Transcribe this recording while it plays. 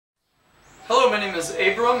Hello, my name is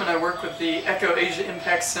Abram and I work with the Echo Asia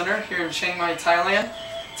Impact Center here in Chiang Mai, Thailand.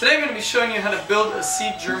 Today I'm going to be showing you how to build a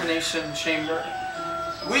seed germination chamber.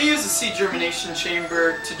 We use a seed germination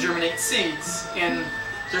chamber to germinate seeds, and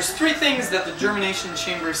there's three things that the germination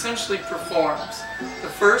chamber essentially performs. The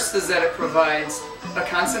first is that it provides a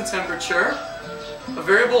constant temperature, a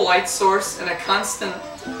variable light source, and a constant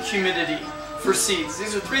humidity for seeds.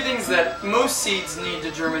 These are three things that most seeds need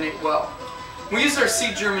to germinate well. We use our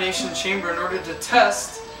seed germination chamber in order to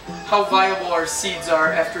test how viable our seeds are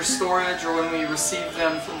after storage or when we receive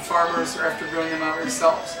them from farmers or after growing them out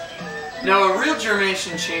ourselves. Now, a real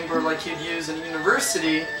germination chamber like you'd use in a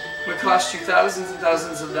university would cost you thousands and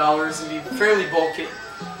thousands of dollars and be fairly bulky.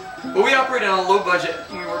 But we operate on a low budget,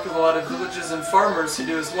 and we work with a lot of villages and farmers who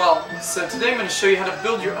do as well. So today I'm going to show you how to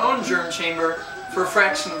build your own germ chamber for a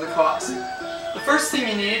fraction of the cost. The first thing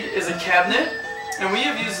you need is a cabinet. And we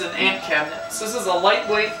have used an ant cabinet. So this is a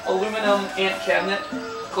lightweight aluminum ant cabinet,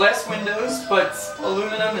 glass windows, but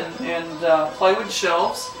aluminum and plywood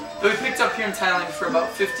shelves that we picked up here in Thailand for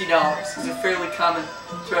about $50. These are fairly common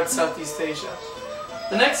throughout Southeast Asia.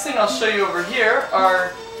 The next thing I'll show you over here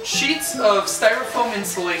are sheets of styrofoam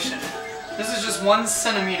insulation. This is just 1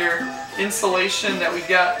 centimeter insulation that we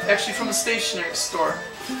got actually from a stationery store.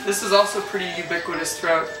 This is also pretty ubiquitous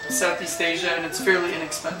throughout Southeast Asia, and it's fairly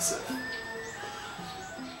inexpensive.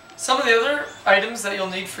 Some of the other items that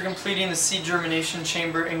you'll need for completing the seed germination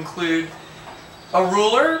chamber include a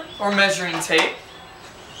ruler or measuring tape,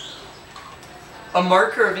 a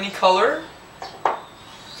marker of any color,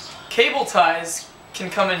 cable ties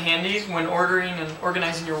can come in handy when ordering and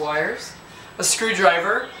organizing your wires, a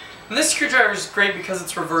screwdriver, and this screwdriver is great because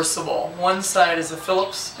it's reversible. One side is a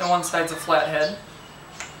Phillips and one side is a flathead.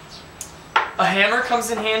 A hammer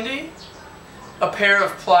comes in handy, a pair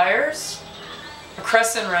of pliers, a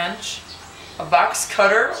crescent wrench, a box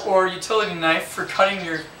cutter or utility knife for cutting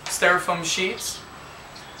your styrofoam sheets,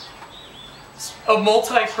 a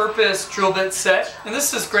multi-purpose drill bit set, and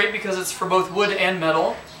this is great because it's for both wood and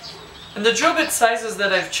metal. And the drill bit sizes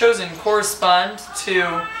that I've chosen correspond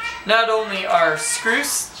to not only our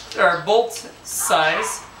bolt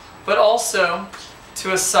size, but also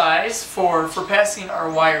to a size for passing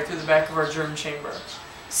our wire through the back of our germ chamber.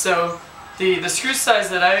 So the screw size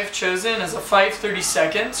that I've chosen is a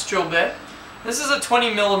 5/32 drill bit. This is a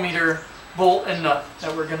 20 millimeter bolt and nut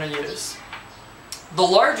that we're going to use. The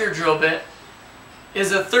larger drill bit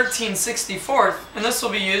is a 13/64, and this will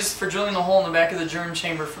be used for drilling a hole in the back of the germ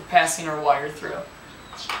chamber for passing our wire through.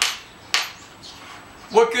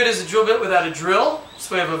 What good is a drill bit without a drill?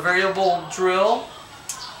 So we have a variable drill.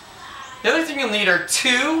 The other thing you'll need are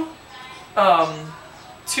two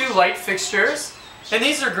light fixtures. And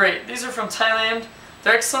these are great. These are from Thailand.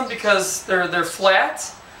 They're excellent because they're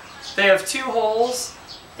flat, they have 2 holes,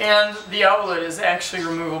 and the outlet is actually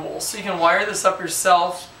removable. So you can wire this up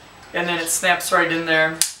yourself, and then it snaps right in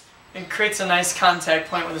there and creates a nice contact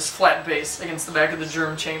point with this flat base against the back of the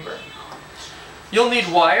germ chamber. You'll need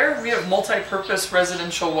wire. We have multi-purpose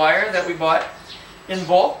residential wire that we bought in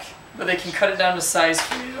bulk, but they can cut it down to size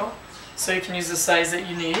for you, so you can use the size that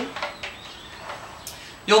you need.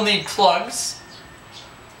 You'll need plugs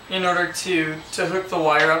in order to hook the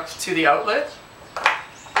wire up to the outlet.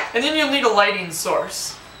 And then you'll need a lighting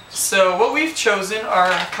source. So what we've chosen are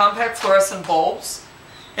compact fluorescent bulbs,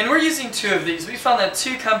 and we're using 2 of these. We found that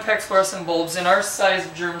 2 compact fluorescent bulbs in our size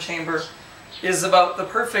germ chamber is about the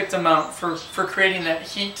perfect amount for creating that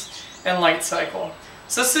heat and light cycle.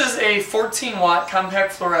 So this is a 14 watt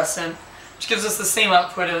compact fluorescent, which gives us the same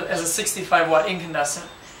output as a 65 watt incandescent.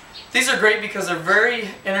 These are great because they're very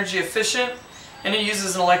energy efficient, and it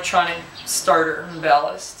uses an electronic starter and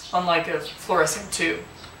ballast, unlike a fluorescent tube.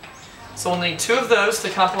 So we'll need 2 of those to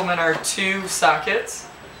complement our 2 sockets,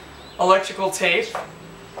 electrical tape,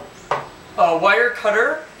 a wire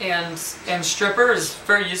cutter and stripper is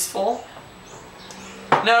very useful.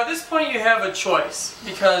 Now at this point you have a choice,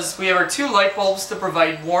 because we have our 2 light bulbs to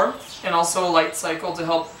provide warmth and also a light cycle to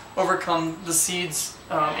help overcome the seed's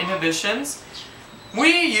inhibitions.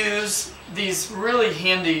 We use these really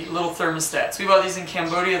handy little thermostats. We bought these in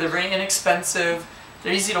Cambodia. They're very inexpensive,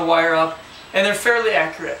 they're easy to wire up, and they're fairly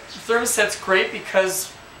accurate. The thermostat's great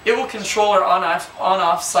because it will control our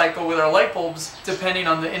on-off cycle with our light bulbs depending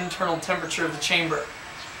on the internal temperature of the chamber.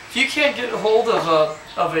 If you can't get a hold of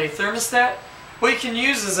a thermostat, what you can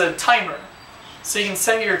use is a timer. So you can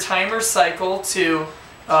set your timer cycle to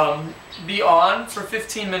be on for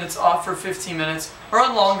 15 minutes, off for 15 minutes, or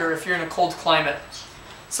on longer if you're in a cold climate.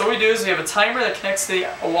 So what we do is we have a timer that connects to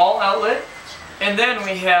the wall outlet, and then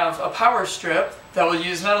we have a power strip that we'll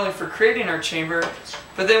use not only for creating our chamber,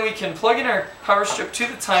 but then we can plug in our power strip to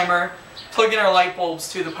the timer, plug in our light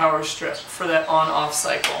bulbs to the power strip for that on-off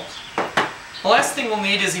cycle. The last thing we'll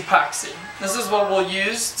need is epoxy. This is what we'll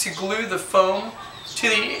use to glue the foam to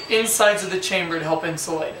the insides of the chamber to help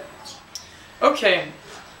insulate it. Okay,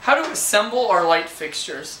 how to assemble our light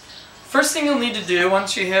fixtures. First thing you'll need to do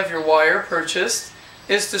once you have your wire purchased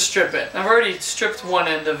is to strip it. I've already stripped one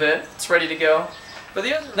end of it, it's ready to go. But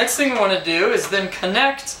the next thing we want to do is then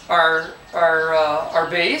connect our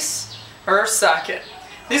base, or our socket.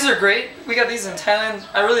 These are great. We got these in Thailand.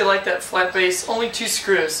 I really like that flat base. Only 2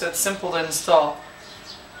 screws, so it's simple to install.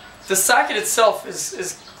 The socket itself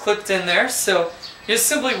is clipped in there, so you just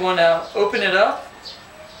simply want to open it up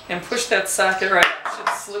and push that socket right out. It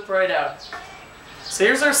should slip right out. So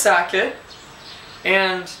here's our socket,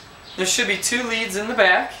 and there should be 2 leads in the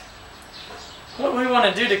back. What we want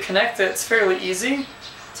to do to connect it, it's fairly easy.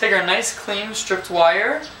 Take our nice clean stripped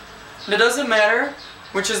wire, and it doesn't matter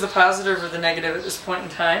which is the positive or the negative at this point in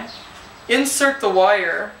time. Insert the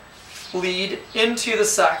wire lead into the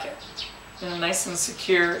socket, and nice and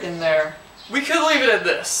secure in there. We could leave it at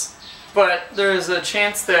this, but there's a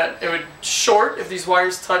chance that it would short if these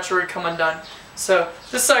wires touch or it would come undone. So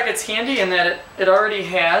this socket's handy in that it already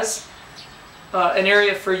has an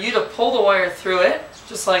area for you to pull the wire through it,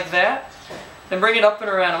 just like that, and bring it up and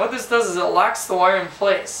around. And what this does is it locks the wire in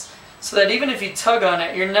place, so that even if you tug on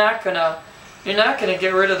it, you're not gonna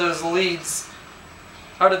get rid of those leads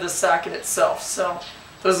out of the socket itself. So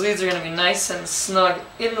those leads are gonna be nice and snug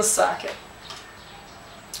in the socket.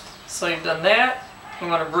 So you've done that. We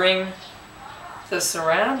want to bring this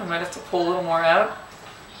around. I might have to pull a little more out.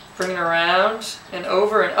 Bring it around and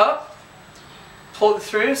over and up. Pull it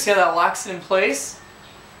through. See how that locks it in place?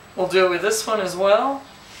 We'll do it with this one as well.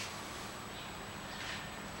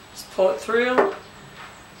 Just pull it through.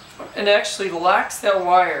 And it actually locks that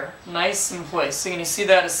wire nice in place. So you see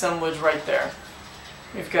that assemblage right there.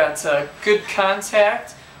 We've got good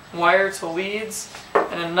contact, wire to leads,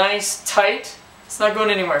 and a nice tight. It's not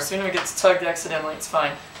going anywhere, so even if it gets tugged accidentally, it's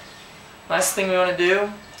fine. Last thing we want to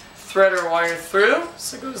do, thread our wire through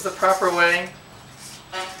so it goes the proper way,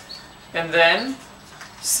 and then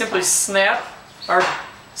simply snap our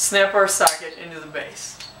socket into the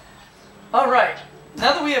base. Alright,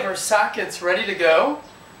 now that we have our sockets ready to go,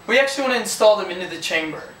 we actually want to install them into the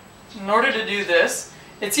chamber. In order to do this,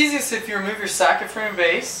 it's easiest if you remove your socket from your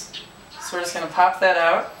base. So we're just going to pop that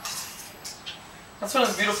out. That's one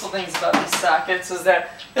of the beautiful things about these sockets, is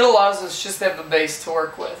that it allows us just to have the base to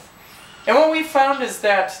work with. And what we found is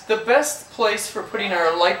that the best place for putting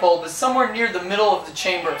our light bulb is somewhere near the middle of the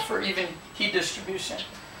chamber for even heat distribution.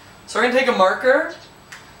 So we're going to take a marker,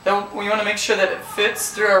 that we want to make sure that it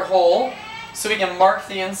fits through our hole so we can mark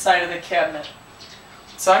the inside of the cabinet.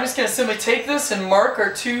 So I'm just going to simply take this and mark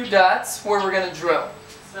our 2 dots where we're going to drill.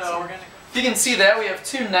 So if you can see that, we have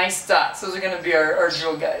 2 nice dots. Those are going to be our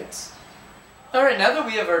drill guides. Alright, now that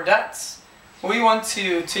we have our dots, we want to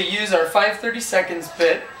use our 5/32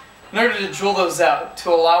 bit in order to drill those out to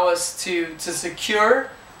allow us to secure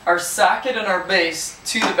our socket and our base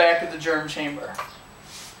to the back of the germ chamber.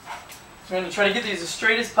 We're going to try to get these as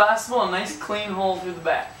straight as possible, a nice clean hole through the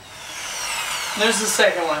back. And there's the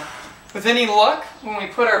second one. With any luck, when we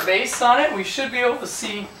put our base on it, we should be able to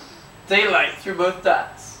see daylight through both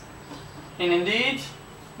dots. And indeed,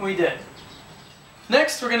 we did.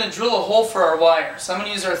 Next, we're going to drill a hole for our wire. So I'm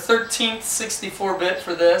going to use our 13th 64-bit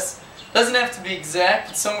for this. Doesn't have to be exact,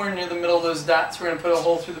 but somewhere near the middle of those dots we're going to put a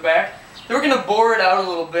hole through the back. Then we're going to bore it out a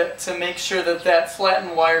little bit to make sure that that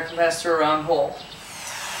flattened wire can pass through a round hole.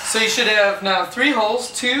 So you should have now 3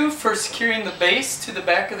 holes, 2 for securing the base to the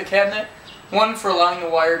back of the cabinet, 1 for allowing the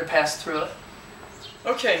wire to pass through it.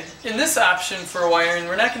 Okay, in this option for wiring,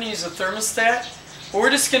 we're not going to use a thermostat, but we're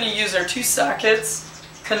just going to use our 2 sockets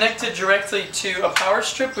connected directly to a power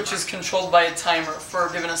strip, which is controlled by a timer for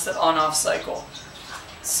giving us that on-off cycle.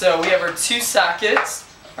 So we have our 2 sockets.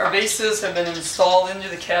 Our bases have been installed into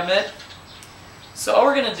the cabinet. So all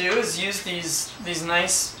we're going to do is use these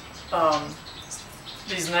nice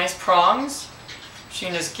prongs, which you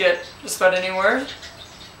can just get just about anywhere.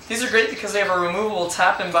 These are great because they have a removable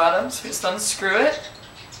top and bottom, so we just unscrew it.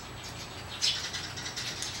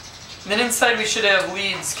 And then inside we should have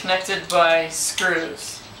leads connected by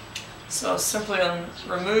screws. So simply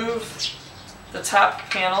remove the top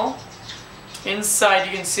panel. Inside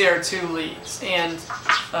you can see our 2 leads. And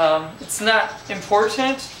it's not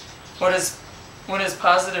important what is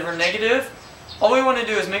positive or negative. All we want to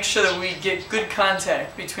do is make sure that we get good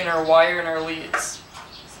contact between our wire and our leads.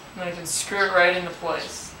 And then we can screw it right into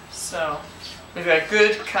place. So we've got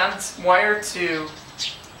good wire to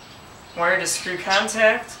wire to screw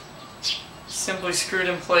contact, simply screw it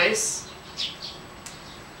in place.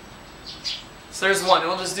 So there's one.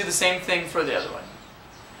 We'll just do the same thing for the other one.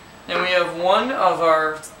 And we have one of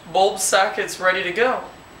our bulb sockets ready to go.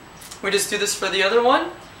 We just do this for the other one,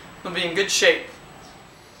 we'll be in good shape.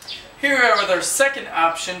 Here we are with our second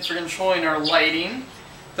option for controlling our lighting.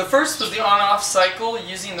 The first was the on-off cycle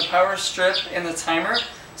using the power strip and the timer.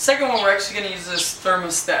 Second one, we're actually going to use this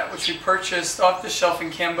thermostat, which we purchased off the shelf in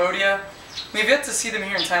Cambodia. We've yet to see them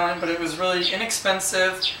here in Thailand, but it was really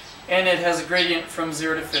inexpensive, and it has a gradient from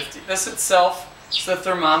 0 to 50. This itself is the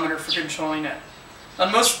thermometer for controlling it.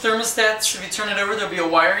 On most thermostats, if you turn it over, there'll be a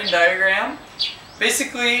wiring diagram.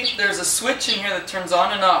 Basically, there's a switch in here that turns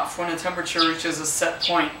on and off when the temperature reaches a set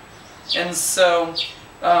point. And so,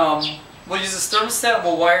 we'll use this thermostat,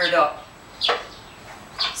 we'll wire it up.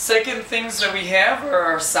 Second things that we have are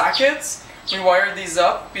our sockets. We wired these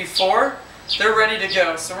up before. They're ready to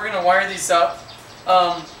go, so we're going to wire these up.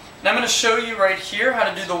 And I'm going to show you right here how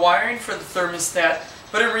to do the wiring for the thermostat.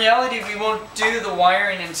 But in reality, we won't do the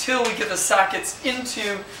wiring until we get the sockets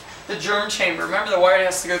into the germ chamber. Remember, the wire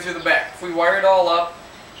has to go through the back. If we wire it all up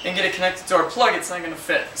and get it connected to our plug, it's not going to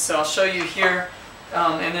fit. So I'll show you here,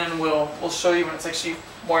 and then we'll show you when it's actually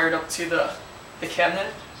wired up to the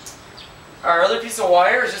cabinet. Our other piece of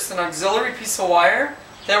wire is just an auxiliary piece of wire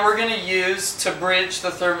that we're going to use to bridge the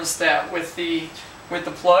thermostat with the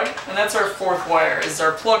plug. And that's our fourth wire, is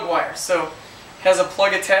our plug wire. So it has a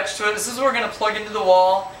plug attached to it. This is what we're going to plug into the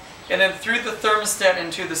wall and then through the thermostat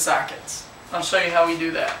into the sockets. I'll show you how we do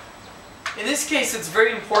that. In this case, it's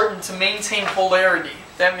very important to maintain polarity.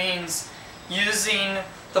 That means using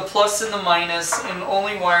the plus and the minus and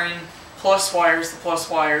only wiring plus wires to plus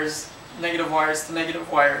wires, negative wires to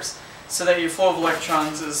negative wires, so that your flow of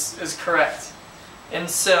electrons is correct. And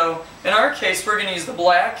so, in our case, we're going to use the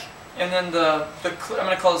black and then I'm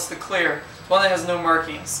going to call this the clear, one that has no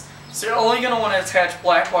markings. So you're only going to want to attach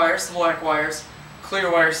black wires to black wires, clear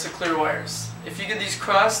wires to clear wires. If you get these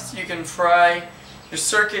crossed, you can fry your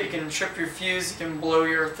circuit, you can trip your fuse, you can blow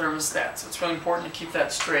your thermostat. So it's really important to keep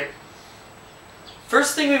that straight.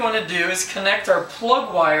 First thing we want to do is connect our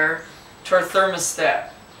plug wire to our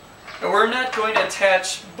thermostat. And we're not going to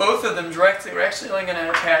attach both of them directly, we're actually only going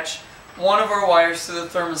to attach one of our wires to the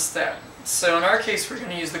thermostat. So in our case, we're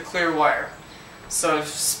going to use the clear wire. So I've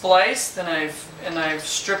spliced and I've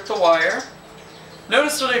stripped the wire.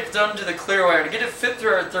 Notice what I've done to the clear wire. To get it fit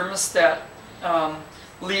through our thermostat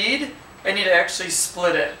lead, I need to actually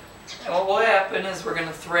split it. And what will happen is we're going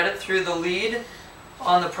to thread it through the lead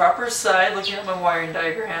on the proper side, looking at my wiring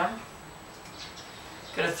diagram.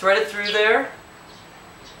 Going to thread it through there,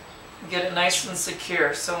 get it nice and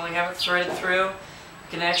secure. So when we have it threaded through,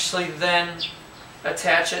 we can actually then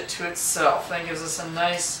attach it to itself. That gives us a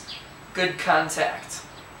nice, good contact.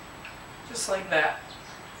 Just like that.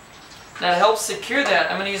 Now to help secure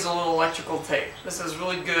that, I'm going to use a little electrical tape. This is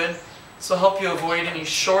really good. This will help you avoid any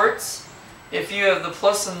shorts. If you have the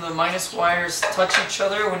plus and the minus wires touch each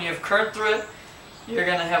other when you have current through it, you're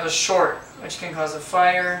going to have a short, which can cause a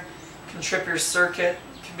fire, can trip your circuit,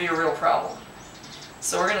 can be a real problem.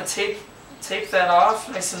 So we're going to tape that off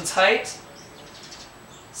nice and tight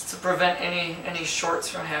to prevent any shorts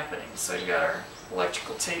from happening. So you've got our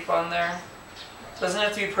electrical tape on there. Doesn't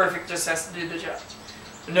have to be perfect, just has to do the job.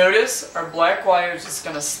 Notice our black wire is just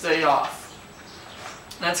going to stay off.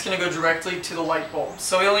 And that's going to go directly to the light bulb.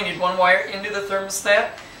 So we only need one wire into the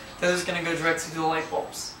thermostat. The other is going to go directly to the light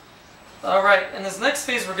bulbs. Alright, in this next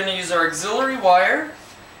phase we're going to use our auxiliary wire.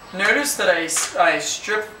 Notice that I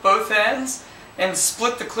stripped both ends and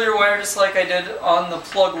split the clear wire just like I did on the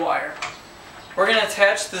plug wire. We're going to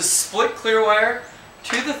attach this split clear wire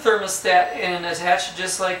to the thermostat and attach it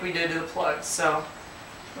just like we did to the plug. So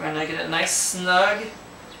we're going to get it nice and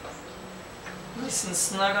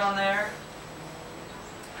snug on there.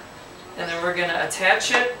 And then we're going to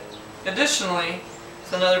attach it additionally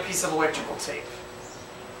with another piece of electrical tape.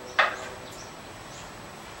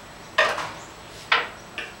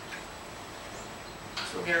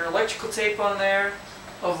 So we'll get our electrical tape on there,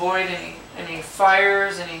 avoid any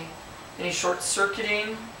fires, any short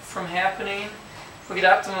circuiting from happening. We'll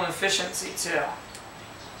get optimum efficiency too.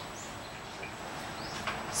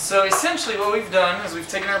 So essentially what we've done is we've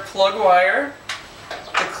taken our plug wire,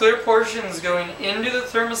 the clear portion is going into the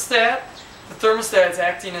thermostat. The thermostat is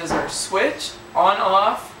acting as our switch, on,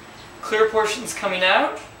 off. Clear portion is coming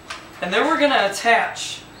out. And then we're going to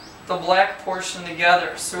attach the black portion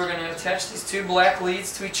together. So we're going to attach these two black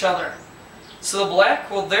leads to each other. So the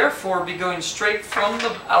black will therefore be going straight from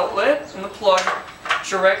the outlet and the plug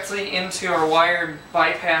directly into our wire,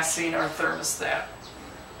 bypassing our thermostat.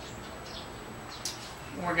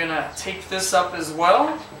 We're going to tape this up as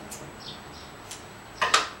well.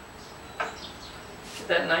 Get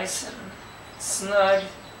that nice and snug.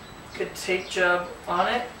 Good tape job on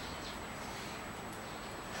it.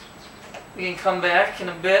 We can come back in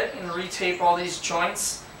a bit and retape all these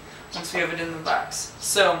joints once we have it in the box.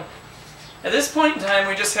 So at this point in time,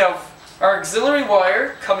 we just have our auxiliary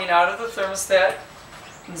wire coming out of the thermostat,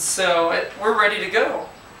 and so we're ready to go.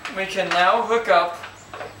 We can now hook up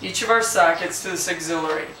each of our sockets to this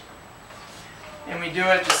auxiliary, and we do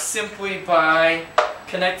it just simply by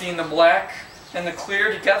connecting the black and the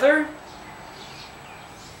clear together.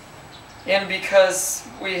 And because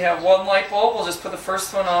we have one light bulb, we'll just put the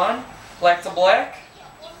first one on, black to black,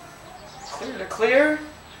 clear to clear.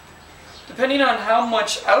 Depending on how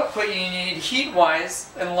much output you need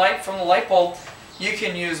heat-wise and light from the light bulb, you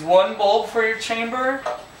can use one bulb for your chamber,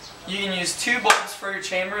 you can use 2 bulbs for your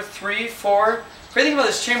chamber, 3, 4. If you think about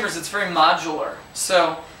this chamber, it's very modular,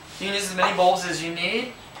 so you can use as many bulbs as you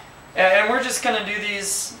need. And we're just going to do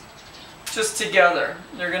these just together.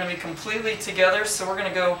 They're going to be completely together, so we're going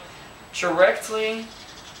to go directly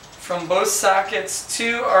from both sockets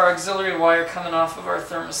to our auxiliary wire coming off of our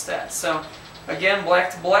thermostat. So again,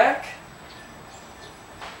 black to black.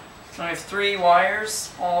 So I have 3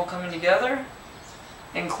 wires all coming together,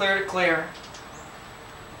 and clear to clear.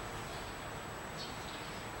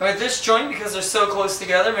 And with this joint, because they're so close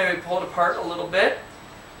together, maybe pull it apart a little bit.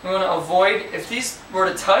 We want to avoid, if these were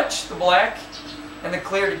to touch, the black and the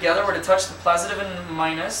clear together were to touch the positive and the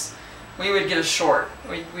minus, we would get a short.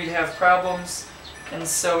 We'd have problems, and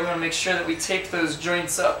so we want to make sure that we tape those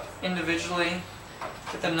joints up individually,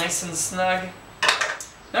 get them nice and snug.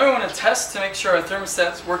 Now we want to test to make sure our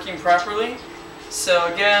thermostat's working properly.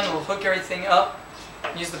 So again, we'll hook everything up,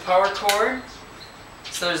 use the power cord.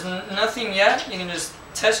 So there's nothing yet. You can just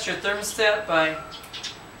test your thermostat by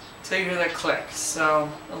till you hear that click. So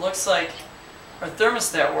it looks like our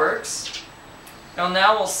thermostat works.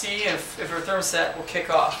 Now we'll see if our thermostat will kick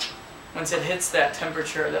off once it hits that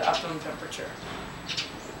temperature, the optimum temperature.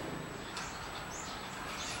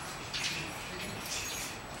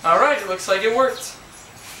 Alright, it looks like it worked.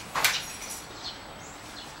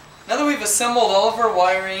 Now that we've assembled all of our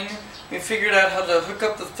wiring, we've figured out how to hook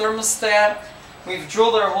up the thermostat, we've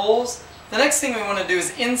drilled our holes, the next thing we want to do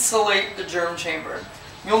is insulate the germ chamber.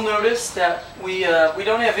 You'll notice that we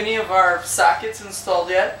don't have any of our sockets installed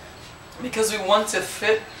yet because we want to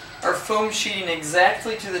fit our foam sheeting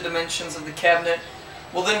exactly to the dimensions of the cabinet.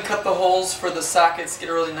 We'll then cut the holes for the sockets to get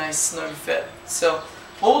a really nice snug fit. So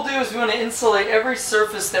what we'll do is we want to insulate every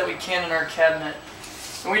surface that we can in our cabinet.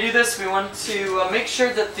 When we do this, we want to make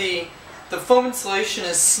sure that the foam insulation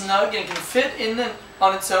is snug and can fit in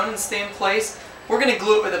on its own and stay in place. We're going to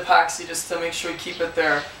glue it with epoxy just to make sure we keep it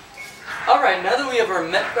there. Alright, now that we have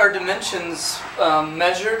our dimensions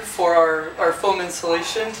measured for our foam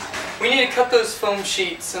insulation, we need to cut those foam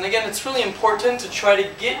sheets. And again, it's really important to try to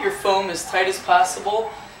get your foam as tight as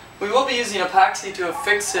possible. We will be using epoxy to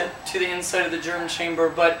affix it to the inside of the germ chamber,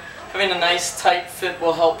 but having a nice tight fit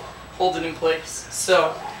will help hold it in place.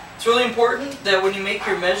 So it's really important that when you make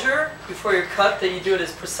your measure before your cut that you do it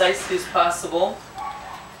as precisely as possible.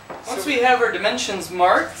 Once we have our dimensions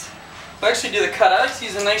marked, we'll actually do the cut. I like to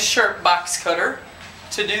use a nice sharp box cutter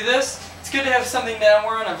to do this. It's good to have something down.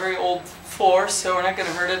 We're on a very old floor, so we're not going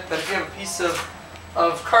to hurt it, but if you have a piece of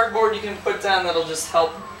cardboard you can put down, that'll just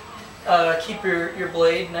help keep your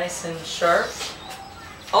blade nice and sharp.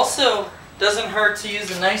 Also, doesn't hurt to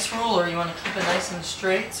use a nice ruler. You want to keep it nice and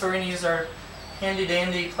straight, so we're going to use our handy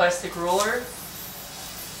dandy plastic ruler.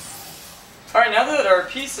 Alright, now that our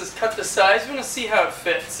piece is cut to size, we want to see how it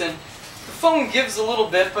fits. And the foam gives a little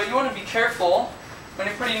bit, but you want to be careful when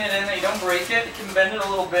you're putting it in that you don't break it. You can bend it a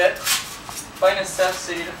little bit by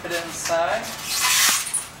necessity to fit it inside.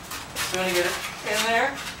 So you want to get it in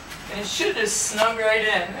there, and it should just snug right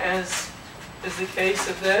in, as is the case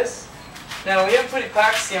of this. Now we haven't put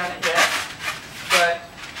epoxy on it yet, but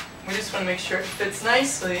we just want to make sure it fits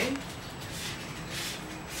nicely.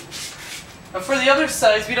 But for the other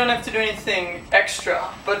sides, we don't have to do anything extra,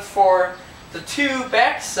 but for the 2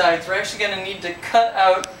 back sides, we're actually going to need to cut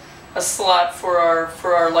out a slot for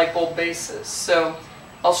our light bulb bases. So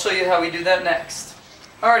I'll show you how we do that next.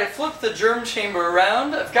 Alright, I flipped the germ chamber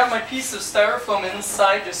around. I've got my piece of styrofoam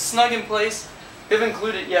inside, just snug in place. We haven't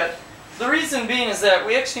glued it yet. The reason being is that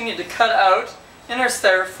we actually need to cut out in our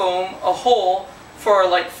styrofoam a hole for our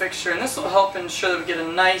light fixture, and this will help ensure that we get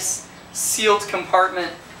a nice sealed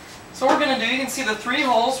compartment. So what we're going to do, you can see the 3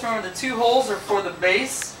 holes. Remember, the 2 holes are for the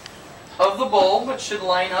base of the bulb, which should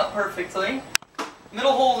line up perfectly.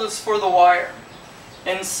 Middle hole is for the wire.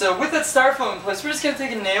 And so with that styrofoam in place, we're just going to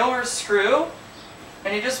take a nail or a screw,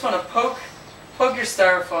 and you just want to poke your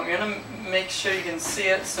styrofoam. You're going to make sure you can see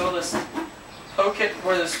it, so we'll just poke it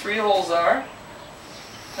where those 3 holes are.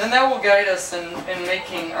 Then that will guide us in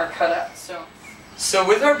making our cutouts. So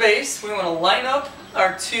with our base, we want to line up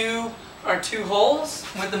our two holes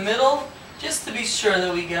with the middle, just to be sure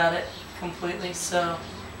that we got it completely. So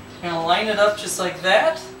we're going to line it up just like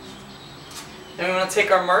that. Then we want to take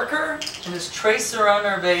our marker and just trace around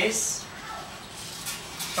our base,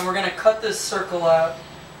 and we're going to cut this circle out.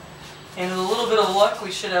 And with a little bit of luck,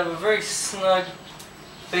 we should have a very snug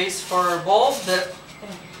base for our bulb that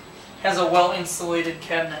has a well-insulated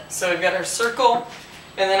cabinet. So we've got our circle,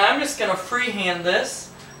 and then I'm just going to freehand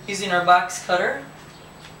this using our box cutter.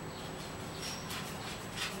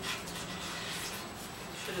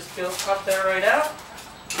 Should just be able to pop that right out.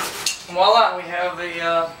 And voila, we have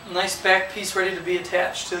a nice back piece ready to be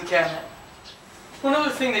attached to the cabinet. One other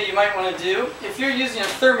thing that you might want to do, if you're using a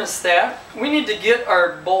thermostat, we need to get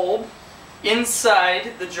our bulb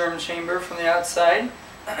inside the germ chamber from the outside.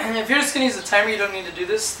 If you're just going to use a timer, you don't need to do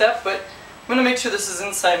this step, but I'm going to make sure this is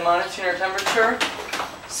inside monitoring our temperature.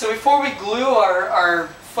 So before we glue our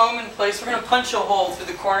foam in place, we're going to punch a hole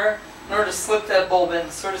through the corner in order to slip that bulb in.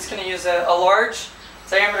 So we're just going to use a large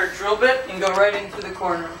diameter drill bit and go right in through the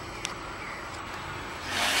corner.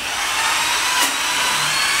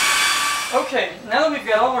 Okay, now that we've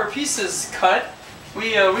got all of our pieces cut,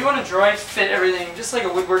 we want to dry fit everything, just like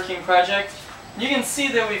a woodworking project. You can see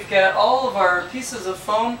that we've got all of our pieces of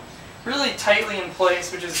foam really tightly in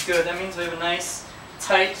place, which is good. That means we have a nice,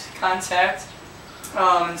 tight contact.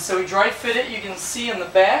 And so we dry fit it. You can see in the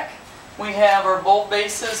back we have our bulb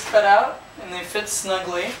bases cut out, and they fit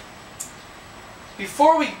snugly.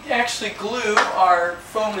 Before we actually glue our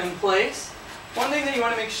foam in place, one thing that you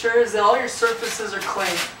want to make sure is that all your surfaces are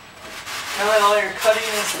clean. Now that all your cutting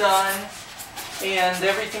is done and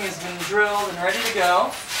everything has been drilled and ready to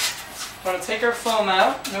go, we're going to take our foam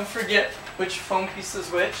out. Don't forget which foam piece is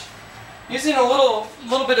which. Using a little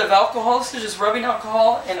bit of alcohol, so just rubbing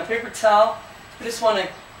alcohol and a paper towel. We just want to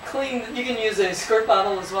clean, you can use a squirt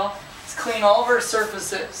bottle as well. Let's clean all of our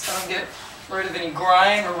surfaces so don't get rid of any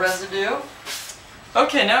grime or residue.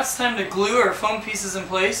 Okay, now it's time to glue our foam pieces in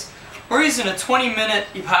place. We're using a 20-minute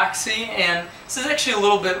epoxy, and this is actually a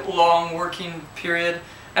little bit long working period.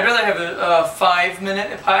 I'd rather have a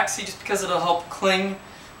 5-minute epoxy just because it'll help cling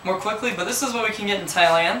more quickly, but this is what we can get in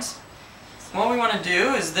Thailand. What we want to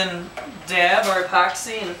do is then dab our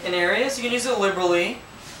epoxy in areas. You can use it liberally.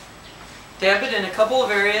 Dab it in a couple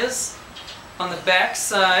of areas on the back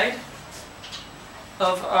side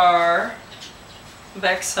of our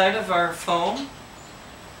foam.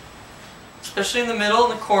 Especially in the middle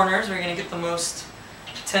and the corners, we're going to get the most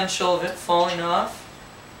potential of it falling off.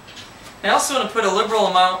 I also want to put a liberal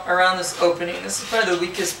amount around this opening. This is probably the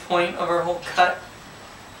weakest point of our whole cut.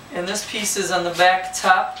 And this piece is on the back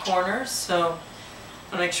top corners, so I want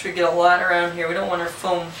to make sure we get a lot around here. We don't want our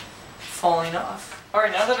foam falling off.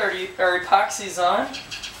 Alright, now that our epoxy's on,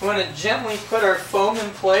 we want to gently put our foam in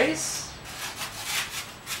place.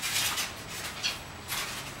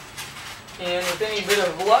 And with any bit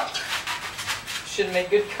of luck, should make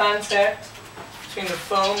good contact between the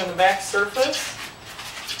foam and the back surface.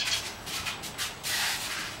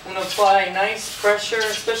 I'm going to apply nice pressure,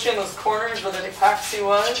 especially in those corners where the epoxy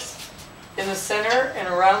was, in the center and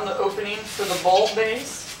around the opening for the bulb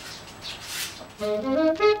base.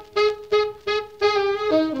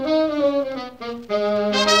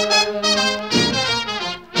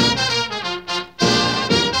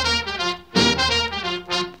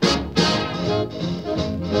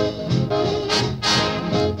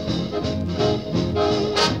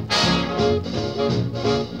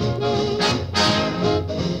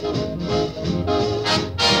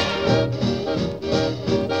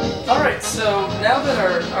 So now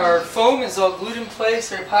that our foam is all glued in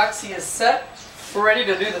place, our epoxy is set, we're ready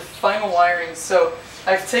to do the final wiring. So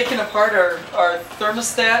I've taken apart our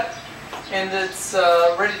thermostat, and it's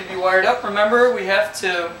ready to be wired up. Remember, we have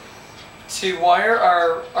to wire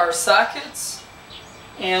our sockets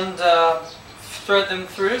and thread them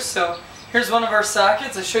through. So here's one of our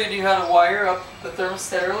sockets. I showed you how to wire up the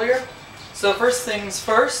thermostat earlier. So first things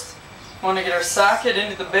first, we want to get our socket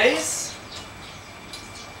into the base.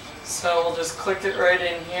 So we'll just click it right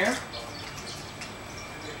in here.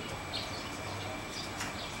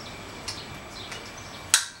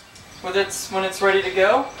 When it's ready to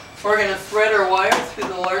go, we're going to thread our wire through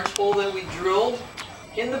the large hole that we drilled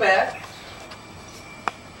in the back.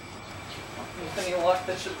 With any luck,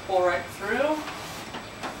 that should pull right through.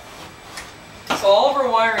 So all of our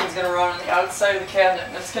wiring is going to run on the outside of the cabinet,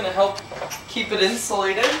 and that's going to help keep it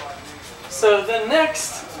insulated. So then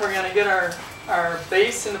next, we're going to get our our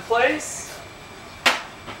base into place.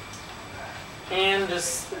 And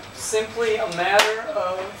just simply a matter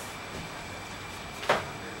of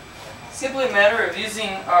using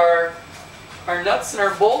our nuts and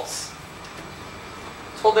our bolts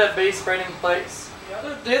to hold that base right in place.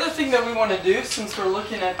 The other thing that we want to do, since we're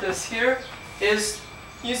looking at this here, is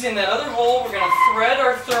using that other hole, we're going to thread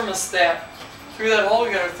our thermostat. Through that hole,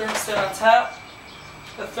 we got our thermostat on top.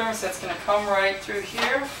 The thermostat's going to come right through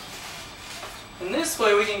here. And this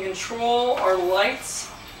way we can control our lights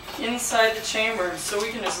inside the chamber. So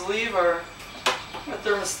we can just leave our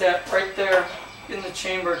thermostat right there in the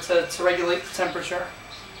chamber to regulate the temperature.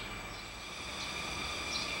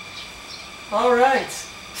 Alright,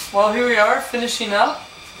 well here we are finishing up.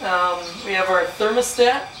 We have our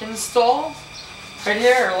thermostat installed. Right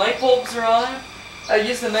here our light bulbs are on. I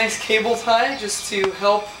used a nice cable tie just to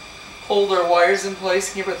help hold our wires in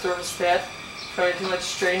place and keep our thermostat from too much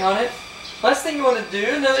strain on it. Last thing you want to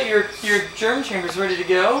do, now that your germ chamber is ready to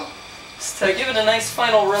go, is to give it a nice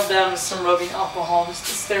final rub down with some rubbing alcohol just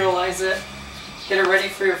to sterilize it. Get it ready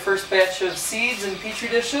for your first batch of seeds in petri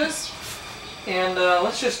dishes. And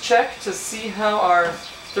let's just check to see how our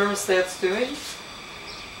thermostat's doing.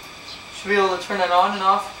 Should be able to turn it on and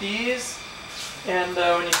off these. And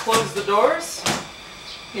when you close the doors,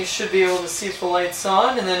 you should be able to see if the light's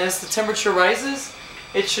on. And then as the temperature rises,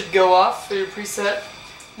 it should go off for your preset.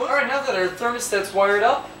 Alright, now that our thermostat's wired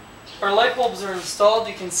up, our light bulbs are installed,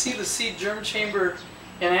 you can see the seed germ chamber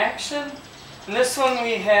in action. In this one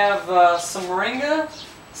we have some moringa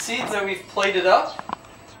seeds that we've plated up.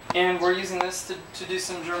 And we're using this to do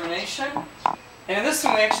some germination. And in this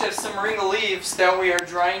one we actually have some moringa leaves that we are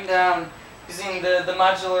drying down using the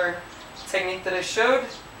modular technique that I showed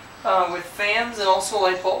with fans and also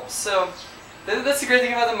light bulbs. So that's the great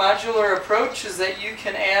thing about the modular approach, is that you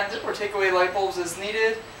can add or take away light bulbs as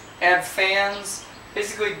needed, add fans,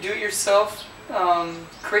 basically do it yourself,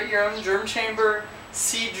 create your own germ chamber,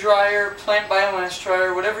 seed dryer, plant biomass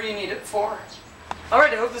dryer, whatever you need it for.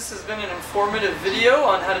 Alright, I hope this has been an informative video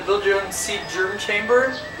on how to build your own seed germ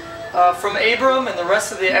chamber. From Abram and the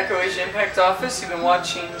rest of the Echo Asia Impact Office, you've been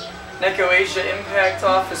watching an Echo Asia Impact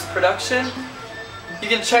Office production. You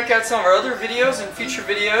can check out some of our other videos and future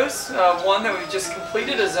videos. One that we've just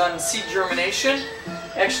completed is on seed germination,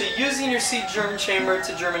 actually using your seed germ chamber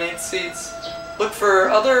to germinate seeds. Look for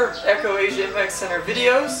other Echo Asia Impact Center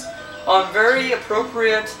videos on very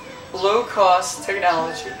appropriate, low-cost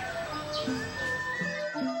technology.